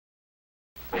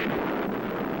Roger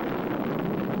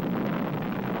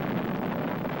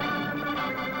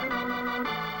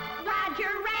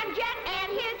Ramjet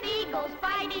and his eagles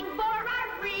fighting for our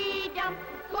freedom.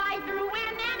 Fly through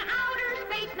wind and outer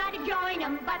space, not to join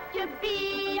them, but to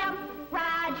beat them.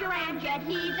 Roger Ramjet,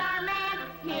 he's our man,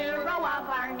 hero of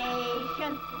our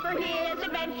nation. For his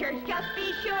adventures, just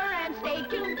be sure and stay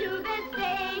tuned to this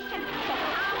station. So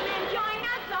come and join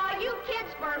us, all you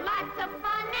kids, for lots of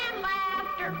fun and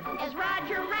laughter, as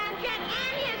Roger Ramjet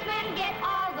and his men get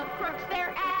all the crooks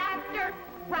they're after.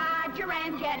 Roger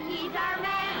Ramjet, he's our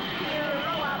man,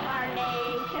 hero of our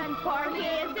nation. For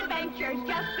his adventures,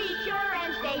 just be sure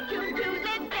and stay tuned to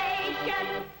this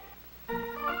station.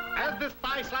 As this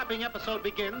thigh-slapping episode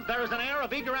begins, there is an air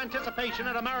of eager anticipation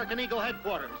at American Eagle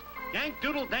headquarters. Yank,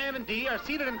 Doodle, Dan, and Dee are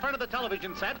seated in front of the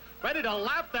television set, ready to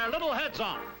laugh their little heads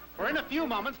off. For in a few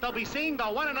moments, they'll be seeing the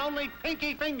one and only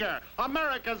Pinky Finger,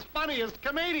 America's funniest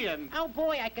comedian. Oh,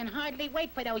 boy, I can hardly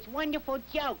wait for those wonderful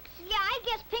jokes. Yeah, I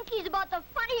guess Pinky's about the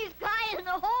funniest guy in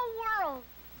the whole world.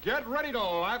 Get ready to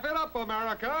laugh it up,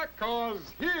 America, 'cause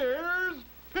here's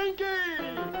Pinky!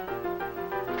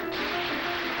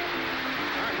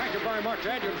 Thank you very much,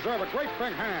 Ed. You deserve a great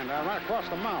big hand right across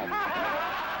the mouth.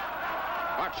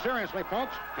 But seriously,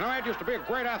 folks, you know, Ed used to be a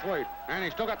great athlete, and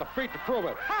he's still got the feet to prove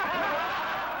it.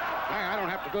 Hey, I don't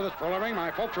have to do this for a living.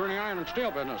 My folks are in the iron and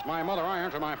steel business. My mother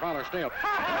irons and my father steels.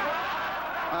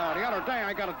 The other day,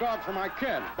 I got a dog for my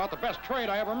kid. About the best trade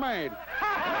I ever made.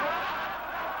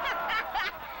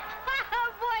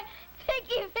 Oh, boy,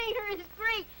 Pinky Finger is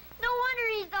great. No wonder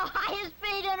he's the highest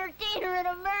paid entertainer in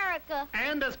America.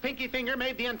 And as Pinky Finger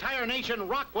made the entire nation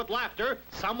rock with laughter,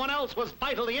 someone else was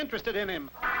vitally interested in him.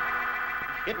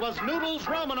 It was Noodles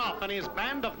Romanoff and his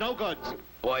band of no-goods.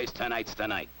 Boys, tonight's the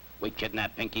night. We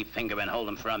kidnap Pinky Finger and hold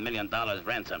him for $1 million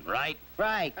ransom, right?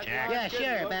 Right. Yeah,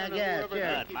 sure, man. Yeah,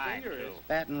 sure. Fine, too.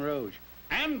 Baton Rouge.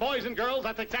 And, boys and girls,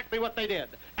 that's exactly what they did.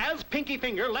 As Pinky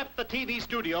Finger left the TV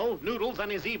studio, Noodles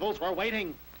and his evils were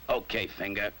waiting. Okay,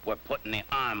 Finger, we're putting the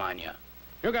arm on you.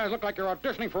 You guys look like you're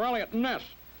auditioning for Elliot Ness.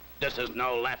 This is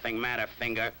no laughing matter,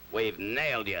 Finger. We've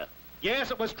nailed you. Yes,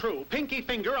 it was true. Pinky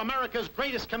Finger, America's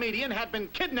greatest comedian, had been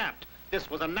kidnapped. This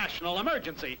was a national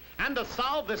emergency. And to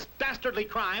solve this dastardly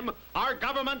crime, our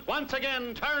government once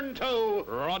again turned to...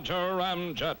 Roger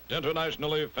Ramjet,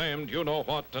 internationally famed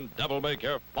you-know-what and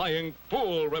devil-may-care flying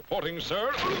fool reporting,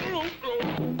 sir.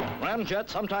 Ramjet,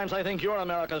 sometimes I think you're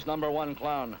America's #1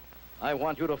 clown. I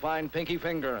want you to find Pinky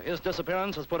Finger. His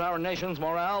disappearance has put our nation's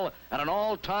morale at an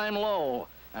all-time low.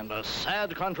 And a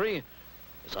sad country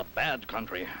is a bad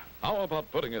country. How about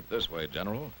putting it this way,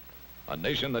 General? A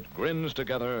nation that grins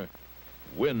together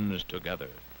wins together.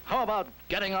 How about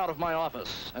getting out of my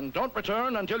office? And don't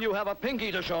return until you have a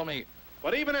Pinky to show me.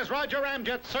 But even as Roger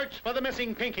Ramjet searched for the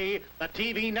missing Pinky, the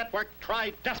TV network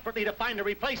tried desperately to find a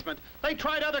replacement. They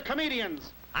tried other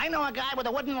comedians. I know a guy with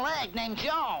a wooden leg named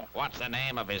Joe. What's the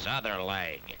name of his other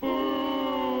leg?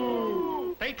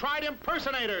 They tried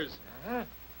impersonators.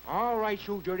 All right,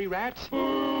 you dirty rats.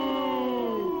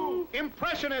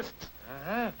 Impressionists.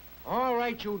 All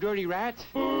right, you dirty rats.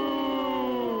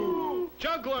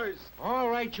 Jugglers. All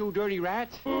right, you dirty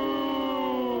rats.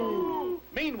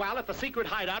 Meanwhile, at the secret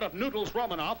hideout of Noodles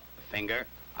Romanoff... Finger,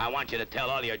 I want you to tell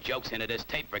all your jokes into this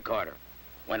tape recorder.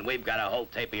 When we've got a whole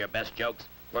tape of your best jokes,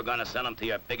 we're gonna send them to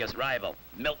your biggest rival,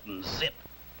 Milton Zip.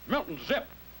 Milton Zip?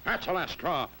 That's the last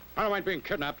straw. I don't mind being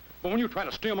kidnapped, but when you try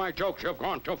to steal my jokes, you've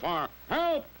gone too far.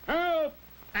 Help! Help!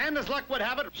 And as luck would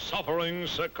have it... Suffering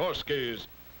Sikorsky's.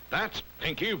 That's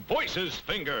Pinky Voice's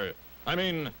Finger. I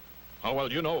mean, oh,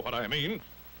 well, you know what I mean.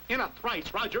 In a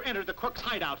thrice, Roger entered the crook's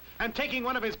hideout, and taking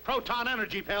one of his proton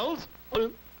energy pills,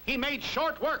 he made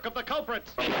short work of the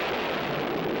culprits.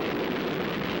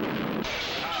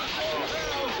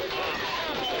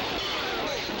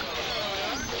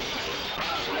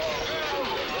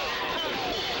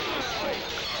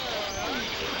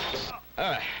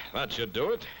 That should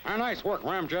do it. Nice work,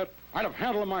 Ramjet. I'd have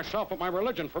handled it myself, but my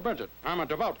religion forbids it. I'm a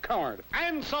devout coward.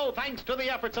 And so, thanks to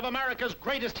the efforts of America's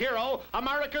greatest hero,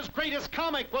 America's greatest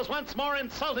comic was once more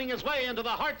insulting his way into the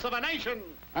hearts of a nation.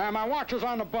 My watch is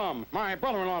on the bum. My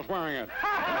brother-in-law's wearing it.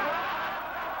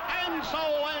 And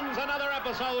so ends another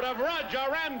episode of Roger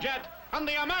Ramjet and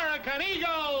the American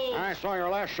Eagle. I saw your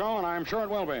last show, and I'm sure it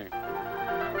will be.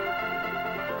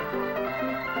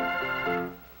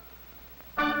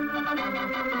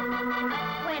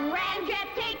 When Ramjet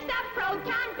takes a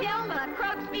proton pill, the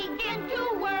crooks begin to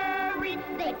worry.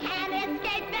 They can't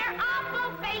escape their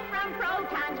awful fate from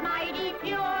proton's mighty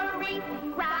fury.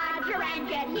 Roger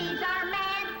Ramjet, he's our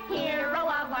man, hero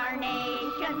of our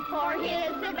nation. For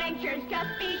his adventures,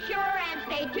 just be sure and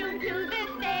stay tuned to this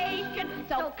station.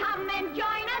 So come and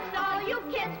join us, all you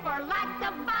kids, for lots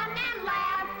of fun and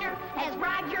laughter, as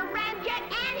Roger Ramjet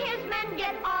and his men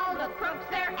get all the crooks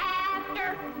they're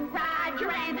after. Roger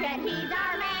Ramjet, he's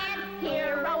our man,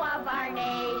 hero of our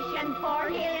nation. For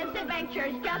his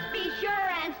adventures, just be sure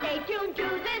and stay tuned to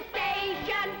this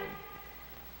station.